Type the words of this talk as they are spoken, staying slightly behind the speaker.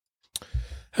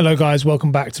Hello, guys.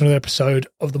 Welcome back to another episode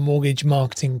of the Mortgage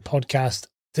Marketing Podcast.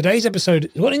 Today's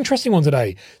episode, what an interesting one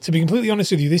today. To be completely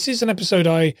honest with you, this is an episode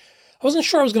I wasn't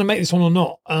sure I was going to make this one or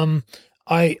not.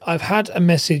 I've had a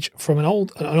message from an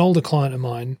older client of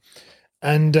mine,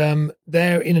 and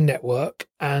they're in a network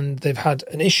and they've had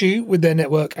an issue with their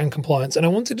network and compliance. And I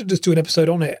wanted to just do an episode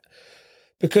on it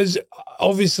because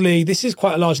obviously this is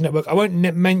quite a large network. I won't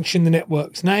mention the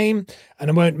network's name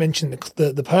and I won't mention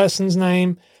the person's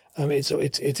name.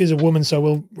 It is a woman, so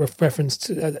we'll reference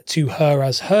to her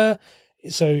as her.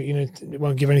 So, it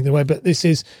won't give anything away. But this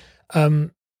is a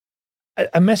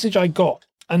message I got,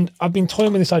 and I've been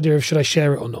toying with this idea of should I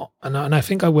share it or not, and I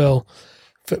think I will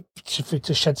to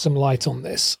shed some light on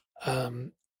this.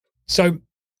 So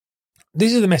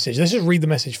this is the message. Let's just read the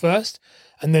message first,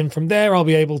 and then from there I'll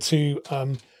be able to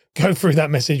go through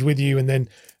that message with you and then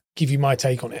give you my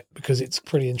take on it because it's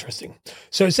pretty interesting.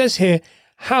 So it says here.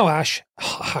 Hi Ash,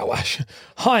 how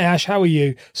are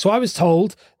you? So I was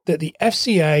told that the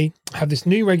FCA have this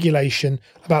new regulation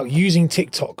about using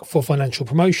TikTok for financial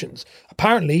promotions.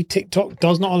 Apparently, TikTok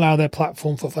does not allow their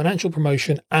platform for financial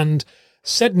promotion, and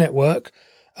said network,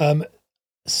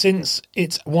 since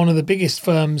it's one of the biggest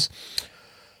firms,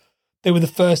 they were the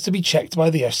first to be checked by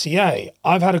the FCA.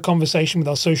 I've had a conversation with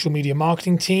our social media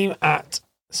marketing team at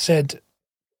said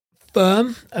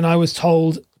firm, and I was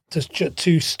told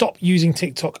to stop using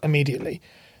TikTok immediately.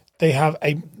 They have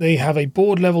a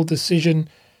board level decision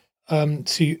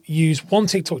to use one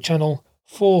TikTok channel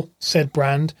for said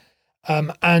brand,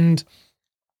 and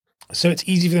so it's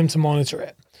easy for them to monitor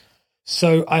it.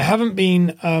 So I haven't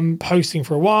been posting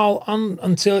for a while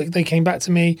until they came back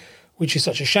to me, which is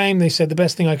such a shame. They said the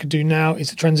best thing I could do now is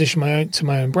to transition my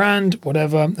own brand.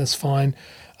 Whatever, that's fine.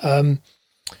 Not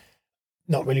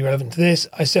really relevant to this.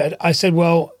 I said,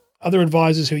 well. Other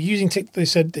advisors who are using TikTok, they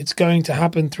said it's going to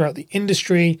happen throughout the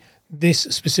industry. This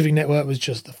specific network was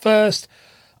just the first.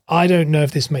 I don't know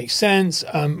if this makes sense,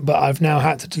 but I've now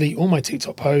had to delete all my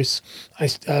TikTok posts. I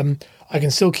can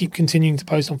still keep continuing to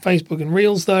post on Facebook and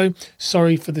Reels, though.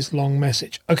 Sorry for this long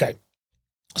message. Okay,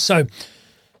 so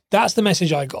that's the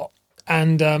message I got.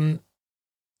 And I'm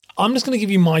just going to give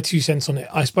you my 2 cents on it.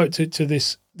 I spoke to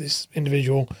this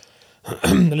individual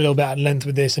a little bit at length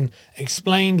with this and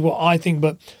explained what I think,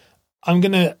 but I'm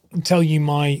going to tell you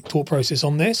my thought process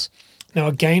on this. Now,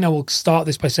 again, I will start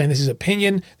this by saying this is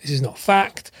opinion. This is not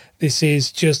fact. This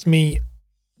is just me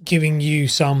giving you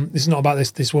some. This is not about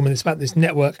this woman. It's about this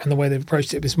network and the way they've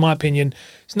approached it. This is my opinion.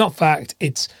 It's not fact.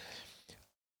 It's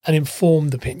an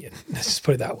informed opinion. Let's just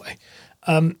put it that way.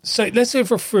 So let's go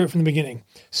through it from the beginning.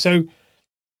 So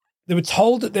they were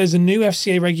told that there's a new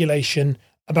FCA regulation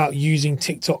about using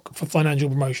TikTok for financial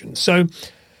promotion. So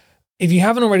if you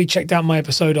haven't already checked out my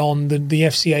episode on the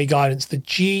FCA guidance, I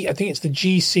think it's the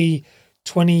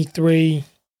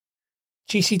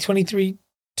GC23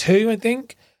 2, I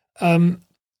think,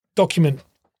 document.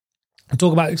 I'll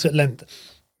talk about this at length.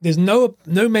 There's no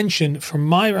mention, from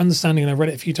my understanding, and I've read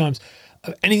it a few times,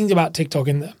 of anything about TikTok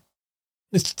in there.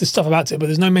 There's stuff about it, but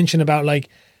there's no mention about like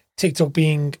TikTok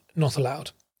being not allowed.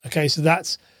 Okay, so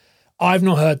I've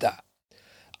not heard that.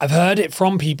 I've heard it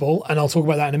from people, and I'll talk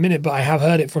about that in a minute, but I have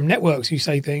heard it from networks who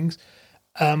say things.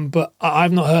 But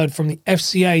I've not heard from the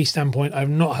FCA standpoint. I've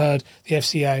not heard the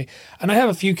FCA. And I have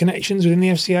a few connections within the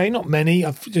FCA, not many,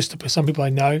 just some people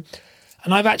I know.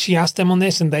 And I've actually asked them on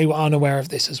this, and they were unaware of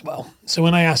this as well. So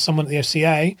when I asked someone at the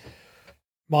FCA,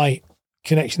 my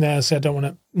connection there, I said I don't want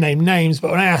to name names, but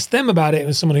when I asked them about it, it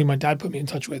was someone who my dad put me in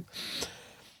touch with.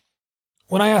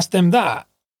 When I asked them that,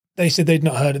 they said they'd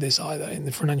not heard of this either in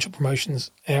the financial promotions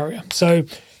area. So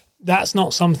that's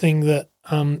not something that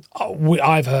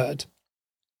I've heard.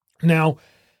 Now,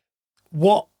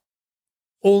 what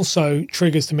also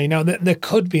triggers to me, now that there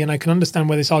could be, and I can understand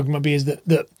where this argument might be, is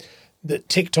that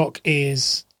TikTok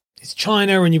is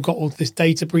China and you've got all this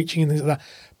data breaching and things like that.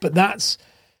 But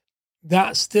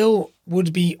that still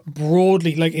would be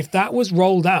broadly, like if that was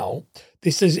rolled out,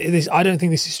 I don't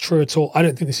think this is true at all. I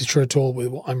don't think this is true at all with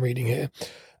what I'm reading here.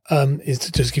 Is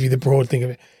to just give you the broad thing of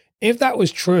it. If that was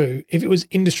true, if it was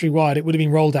industry-wide, it would have been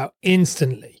rolled out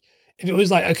instantly. If it was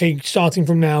like, okay, starting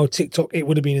from now, TikTok, it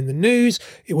would have been in the news,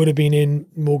 it would have been in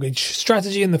Mortgage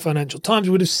Strategy and the Financial Times,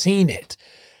 we would have seen it,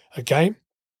 okay?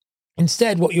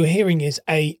 Instead, what you're hearing is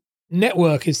a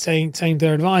network is saying to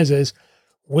their advisors,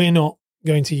 we're not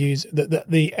going to use, that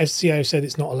the FCA have said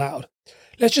it's not allowed.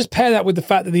 Let's just pair that with the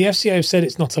fact that the FCA have said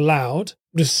it's not allowed.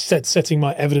 I'm just setting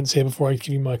my evidence here before I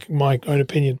give you my own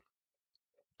opinion.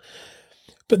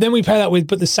 But then we pair that with,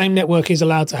 but the same network is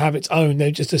allowed to have its own.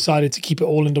 They've just decided to keep it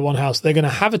all into one house. They're going to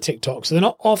have a TikTok. So they're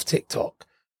not off TikTok.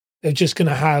 They're just going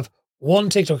to have one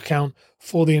TikTok account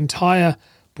for the entire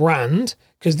brand,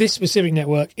 because this specific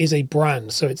network is a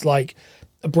brand. So it's like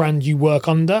a brand you work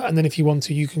under, and then if you want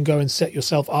to, you can go and set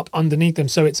yourself up underneath them.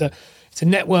 So it's a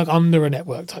network under a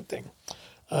network type thing.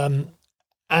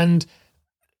 And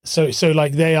so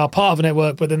like they are part of a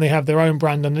network, but then they have their own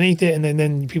brand underneath it, and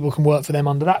then people can work for them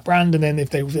under that brand. And then if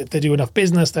they do enough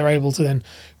business, they're able to then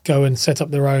go and set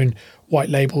up their own white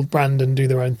labeled brand and do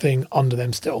their own thing under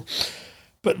them still.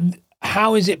 But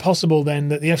how is it possible then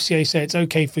that the FCA say it's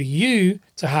okay for you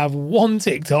to have one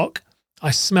TikTok?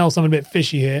 I smell something a bit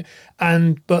fishy here.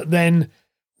 But then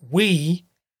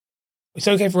it's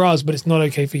okay for us, but it's not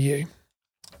okay for you.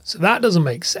 So that doesn't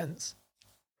make sense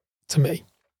to me.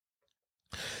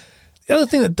 The other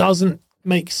thing that doesn't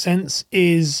make sense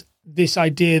is this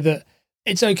idea that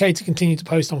it's okay to continue to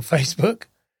post on Facebook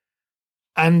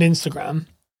and Instagram.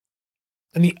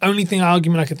 And the only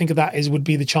argument I could think of that would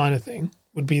be the China thing,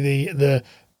 would be the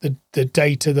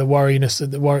data, the worriness,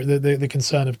 the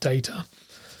concern of data.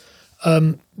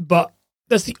 But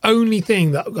that's the only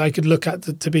thing that I could look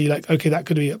at to be like, okay, that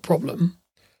could be a problem.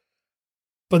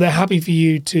 But they're happy for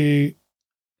you to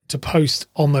post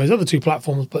on those other two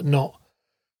platforms, but not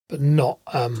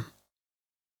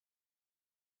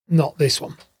this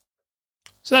one.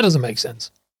 So that doesn't make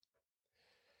sense.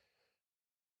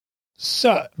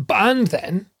 So, and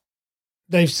then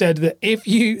they've said that if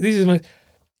you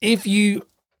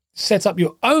set up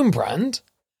your own brand,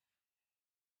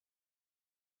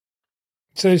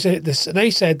 so they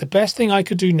said the best thing I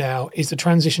could do now is to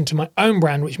transition to my own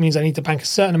brand, which means I need to bank a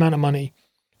certain amount of money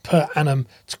per annum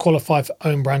to qualify for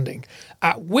own branding.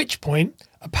 At which point,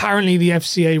 apparently the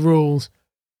FCA rules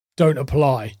don't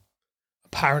apply.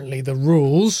 Apparently the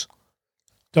rules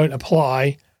don't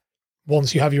apply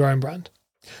once you have your own brand.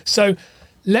 So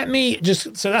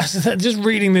that's just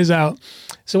reading this out.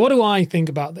 So what do I think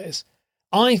about this?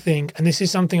 I think, and this is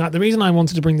something the reason I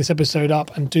wanted to bring this episode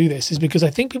up and do this is because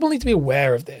I think people need to be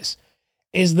aware of this,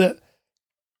 is that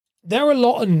there are a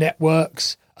lot of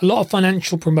networks, a lot of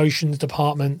financial promotions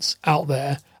departments out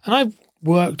there. And I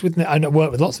work with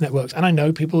lots of networks, and I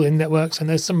know people in networks, and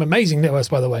there's some amazing networks,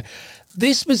 by the way.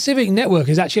 This specific network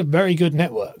is actually a very good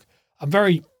network. I'm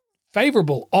very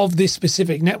favorable of this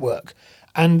specific network.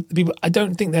 And people, I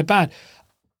don't think they're bad.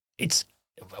 It's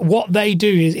what they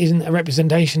do isn't a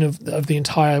representation of the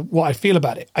entire what I feel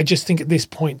about it. I just think at this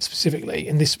point specifically,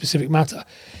 in this specific matter,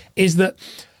 is that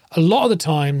a lot of the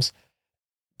times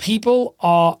people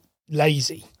are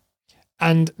lazy,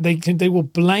 and they will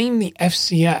blame the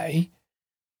FCA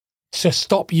to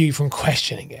stop you from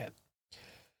questioning it.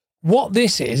 What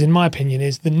this is, in my opinion,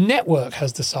 is the network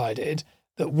has decided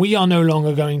that we are no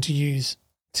longer going to use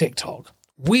TikTok.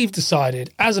 We've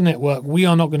decided as a network, we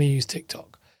are not going to use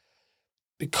TikTok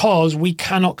because we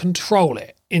cannot control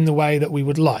it in the way that we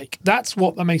would like. That's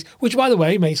what that makes, which by the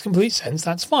way, makes complete sense.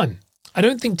 That's fine. I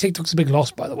don't think TikTok's a big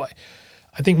loss, by the way.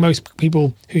 I think most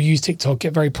people who use TikTok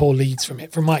get very poor leads from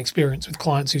it. From my experience with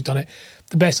clients who've done it,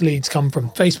 the best leads come from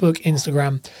Facebook,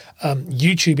 Instagram,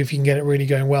 YouTube if you can get it really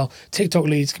going well. TikTok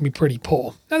leads can be pretty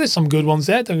poor. Now there's some good ones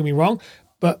there, don't get me wrong,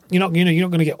 but you're not going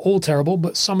to get all terrible,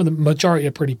 but some of the majority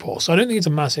are pretty poor. So I don't think it's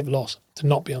a massive loss to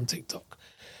not be on TikTok.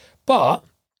 But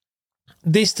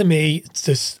this to me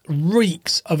just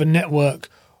reeks of a network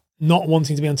not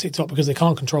wanting to be on TikTok because they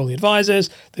can't control the advisors.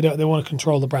 They want to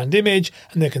control the brand image,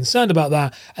 and they're concerned about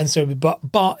that. And so,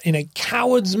 but in a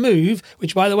coward's move,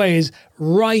 which by the way is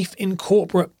rife in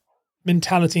corporate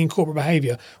mentality and corporate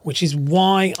behavior, which is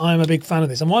why I'm a big fan of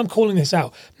this and why I'm calling this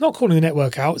out. I'm not calling the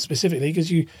network out specifically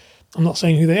because I'm not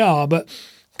saying who they are, but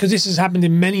because this has happened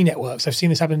in many networks. I've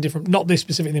seen this happen in different, not this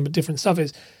specific thing, but different stuff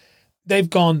is they've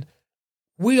gone,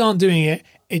 we aren't doing it.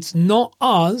 It's not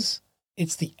us.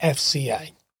 It's the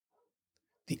FCA.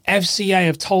 The FCA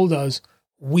have told us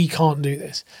we can't do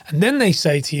this. And then they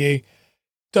say to you,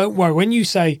 don't worry. When you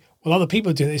say, well, other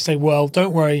people are doing it, they say, well,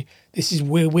 don't worry. This is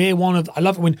we're one of, I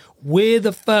love it when we're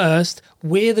the first,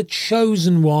 we're the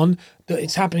chosen one that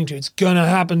it's happening to. It's going to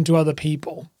happen to other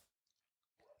people.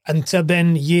 And so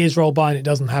then years roll by and it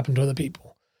doesn't happen to other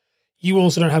people. You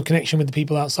also don't have connection with the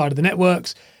people outside of the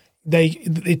networks.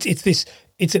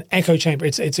 It's an echo chamber.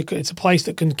 It's a place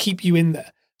that can keep you in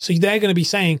there. So they're going to be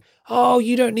saying, oh,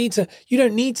 you don't need to,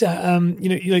 the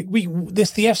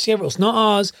FCA rules, not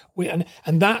ours.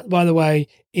 And that, by the way,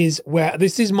 is where,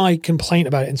 this is my complaint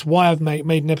about it. It's why I've made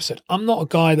an episode. I'm not a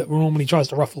guy that normally tries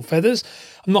to ruffle feathers.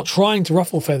 I'm not trying to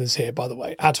ruffle feathers here, by the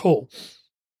way, at all.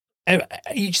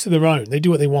 each to their own. They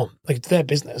do what they want. Like, it's their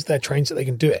business. They're trained so they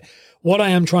can do it. What I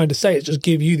am trying to say is just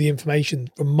give you the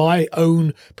information from my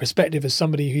own perspective as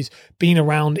somebody who's been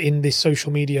around in this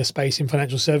social media space in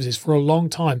financial services for a long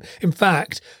time. In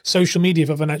fact, social media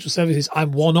for financial services,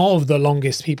 I'm one of the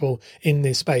longest people in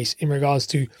this space in regards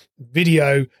to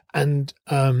video and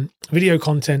video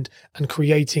content and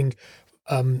creating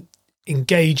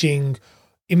engaging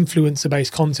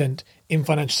influencer-based content in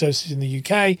financial services in the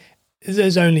UK.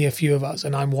 There's only a few of us,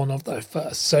 and I'm one of the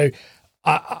first. So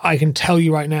I can tell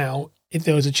you right now, if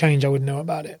there was a change, I would know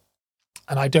about it.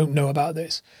 And I don't know about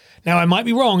this. Now, I might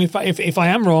be wrong. If I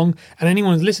am wrong and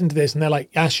anyone's listened to this and they're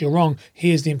like, Ash, you're wrong,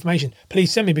 here's the information,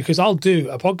 please send me, because I'll do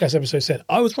a podcast episode saying,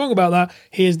 I was wrong about that.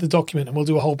 Here's the document, and we'll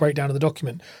do a whole breakdown of the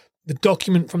document. The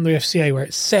document from the FCA where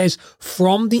it says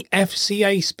from the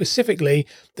FCA specifically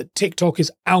that TikTok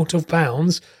is out of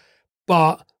bounds,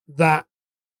 but that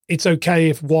it's okay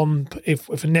if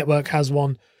a network has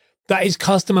one. That is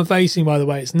customer facing, by the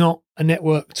way. It's not a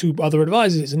network to other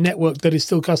advisors. It's a network that is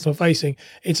still customer facing.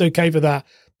 It's okay for that,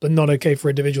 but not okay for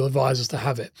individual advisors to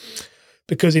have it.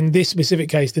 Because in this specific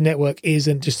case, the network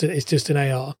isn't just, it's just an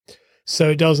AR.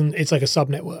 So it's like a sub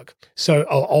network. So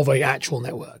of a actual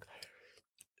network.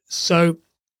 So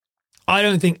I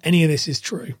don't think any of this is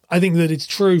true. I think that it's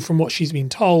true from what she's been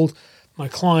told. My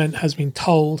client has been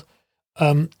told.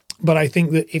 But I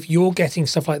think that if you're getting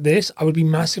stuff like this, I would be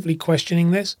massively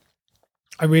questioning this.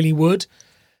 I really would.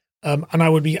 And I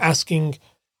would be asking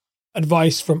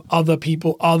advice from other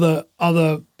people,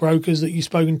 other brokers that you've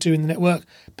spoken to in the network.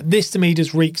 But this to me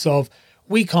just reeks of,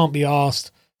 we can't be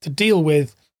asked to deal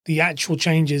with the actual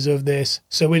changes of this.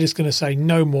 So we're just going to say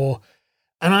no more.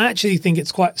 And I actually think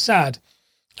it's quite sad.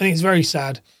 I think it's very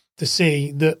sad to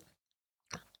see that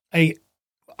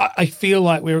I feel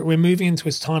like we're moving into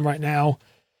this time right now,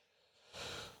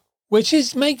 which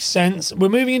makes sense. We're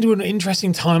moving into an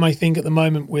interesting time, I think, at the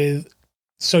moment with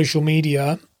social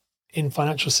media in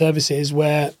financial services,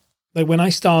 where like when I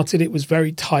started, it was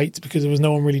very tight because there was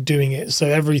no one really doing it. So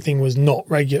everything was not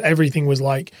regular. Everything was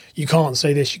like, you can't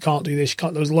say this, you can't do this,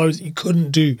 there was loads that you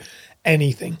couldn't do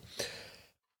anything.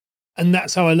 And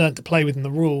that's how I learned to play within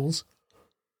the rules.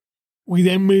 We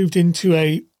then moved into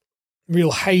a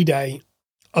real heyday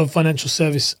of financial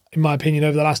service, in my opinion,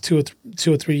 over the last two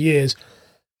or 3 years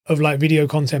of like video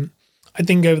content. I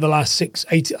think over the last 6,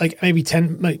 8, like maybe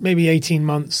 10, maybe 18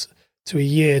 months to a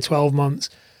year, 12 months,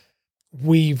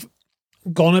 we've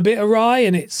gone a bit awry,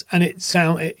 and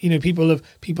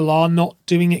people are not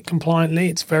doing it compliantly.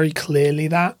 It's very clearly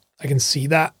that. I can see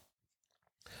that.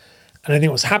 And I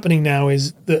think what's happening now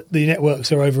is that the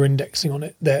networks are over-indexing on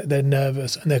it. They're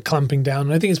nervous and they're clamping down.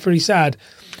 And I think it's pretty sad.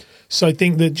 So I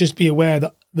think that just be aware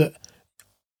that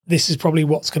this is probably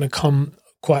what's going to come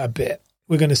quite a bit.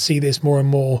 We're going to see this more and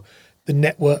more. The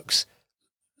networks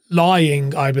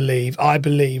lying, I believe,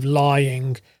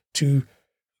 lying to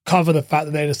cover the fact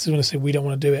that they're just going to say, we don't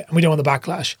want to do it. And we don't want the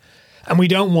backlash. And we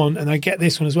don't want, and I get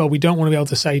this one as well, we don't want to be able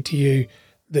to say to you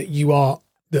that you are,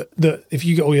 that if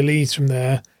you get all your leads from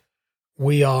there,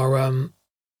 we are going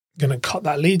to cut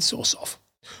that lead source off,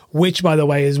 which, by the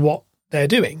way, is what they're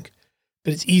doing.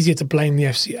 But it's easier to blame the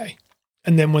FCA.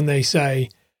 And then when they say,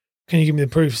 can you give me the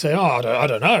proof? Say, I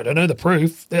don't know. I don't know the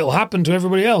proof. It'll happen to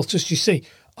everybody else. Just you see,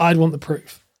 I'd want the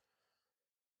proof.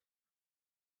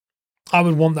 I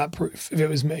would want that proof if it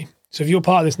was me. So if you're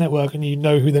part of this network and you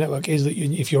know who the network is,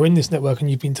 if you're in this network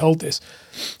and you've been told this,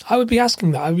 I would be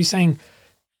asking that. I would be saying,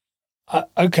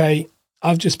 okay,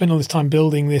 I've just spent all this time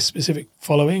building this specific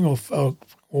following or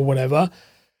whatever.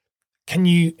 Can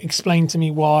you explain to me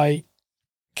why?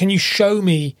 Can you show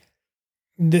me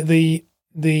the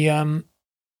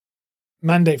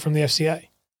mandate from the FCA?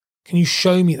 Can you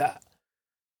show me that?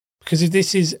 Because if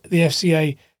this is the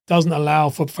FCA doesn't allow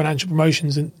for financial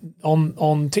promotions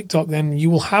on TikTok, then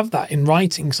you will have that in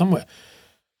writing somewhere.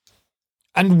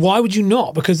 And why would you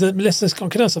not? Because let's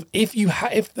kid ourselves.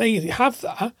 If they have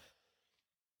that,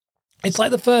 it's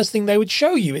like the first thing they would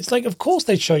show you. It's like, of course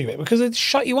they'd show you it because they'd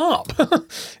shut you up.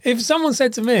 If someone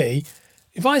said to me,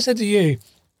 if I said to you,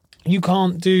 you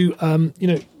can't do,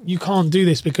 you can't do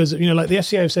this because, like the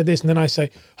FCA have said this, and then I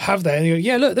say, have they? And you go,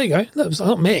 yeah, look, there you go. Look, it's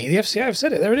not me. The FCA have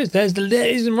said it. There it is. There it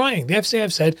is in writing. The FCA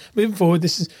have said, moving forward,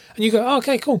 this is, and you go, oh,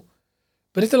 okay, cool.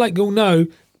 But if they're like, oh, no,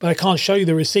 but I can't show you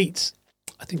the receipts,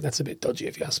 I think that's a bit dodgy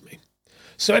if you ask me.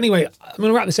 So anyway, I'm going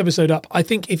to wrap this episode up. I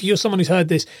think if you're someone who's heard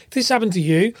this, if this happened to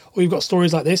you or you've got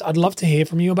stories like this, I'd love to hear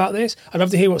from you about this. I'd love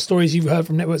to hear what stories you've heard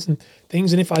from networks and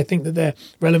things. And if I think that they're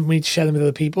relevant for me to share them with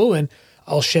other people, then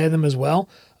I'll share them as well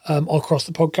across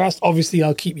the podcast. Obviously,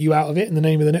 I'll keep you out of it and the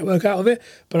name of the network out of it.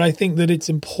 But I think that it's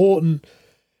important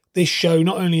this show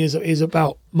not only is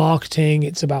about marketing,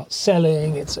 it's about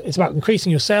selling, it's about increasing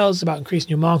your sales, it's about increasing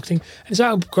your marketing, and it's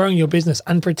about growing your business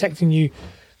and protecting you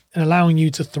and allowing you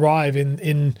to thrive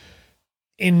in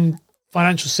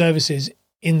financial services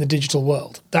in the digital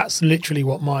world. That's literally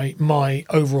what my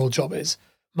overall job is.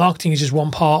 Marketing is just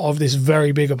one part of this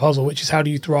very bigger puzzle, which is how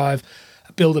do you thrive,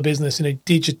 build a business in a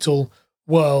digital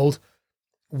world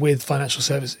with financial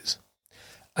services.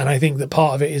 And I think that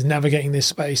part of it is navigating this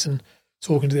space and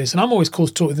talking to this. And I'm always called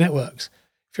to talk with networks.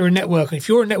 If you're a network and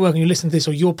you listen to this,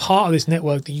 or you're part of this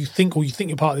network that you think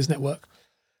you're part of this network,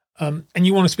 and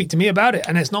you want to speak to me about it,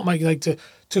 and it's not like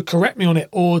to correct me on it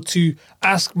or to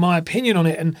ask my opinion on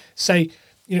it and say,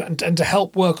 and to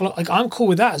help work along, like I'm cool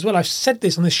with that as well. I've said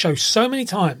this on this show so many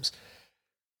times.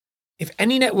 If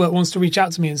any network wants to reach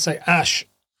out to me and say, Ash,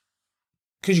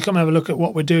 could you come and have a look at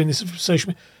what we're doing, this social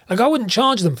media? Like, I wouldn't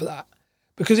charge them for that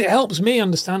because it helps me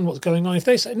understand what's going on. If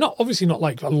they say, obviously not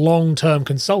like a long-term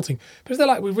consulting, but if they're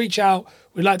like, we reach out,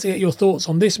 we'd like to get your thoughts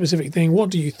on this specific thing. What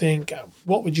do you think?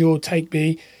 What would your take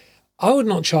be? I would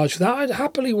not charge for that. I'd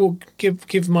happily will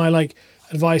give my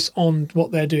advice on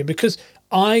what they're doing because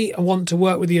I want to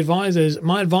work with the advisors.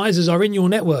 My advisors are in your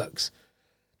networks.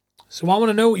 So I want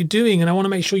to know what you're doing, and I want to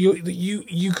make sure that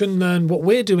you can learn what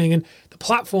we're doing and the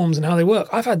platforms and how they work.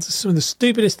 I've had some of the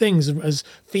stupidest things as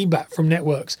feedback from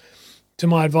networks to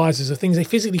my advisors of things they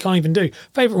physically can't even do.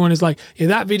 Favorite one is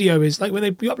that video is like when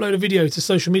you upload a video to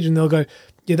social media and they'll go,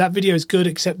 that video is good,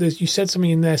 except you said something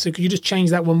in there. So could you just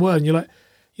change that one word? And you're like,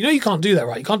 you can't do that,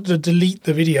 right? You can't delete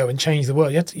the video and change the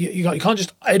word. You can't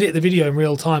just edit the video in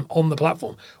real time on the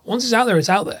platform. Once it's out there, it's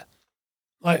out there.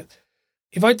 Like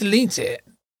if I delete it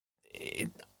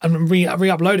and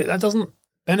re-upload it, that doesn't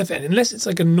benefit unless it's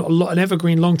like an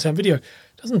evergreen long-term video. It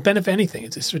doesn't benefit anything.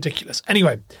 It's just ridiculous.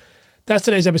 Anyway, that's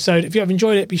today's episode. If you have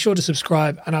enjoyed it, be sure to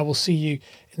subscribe, and I will see you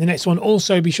in the next one.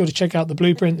 Also, be sure to check out the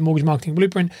blueprint, the mortgage marketing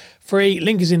blueprint. Free.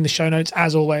 Link is in the show notes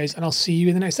as always, and I'll see you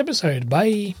in the next episode.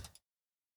 Bye.